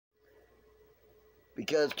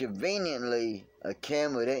because conveniently a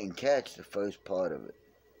camera didn't catch the first part of it.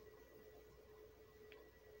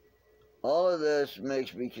 All of this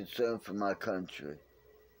makes me concerned for my country.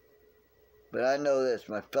 But I know this,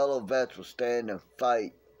 my fellow vets will stand and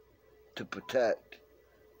fight to protect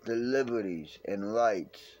the liberties and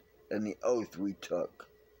rights and the oath we took.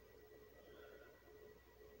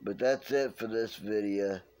 But that's it for this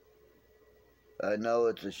video. I know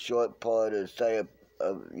it's a short part of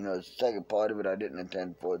the second part of it. I didn't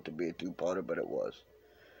intend for it to be a two-parter, but it was.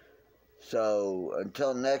 So,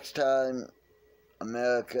 until next time,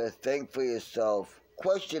 America, think for yourself.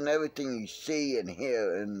 Question everything you see and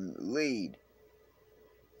hear and read.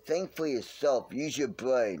 Think for yourself. Use your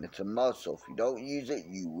brain. It's a muscle. If you don't use it,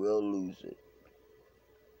 you will lose it.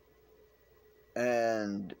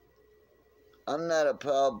 And I'm not a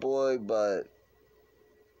proud boy, but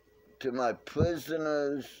to my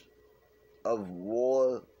prisoners of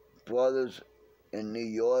war brothers in New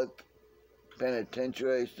York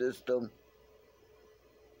penitentiary system,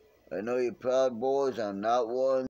 I know you're proud boys. I'm not one.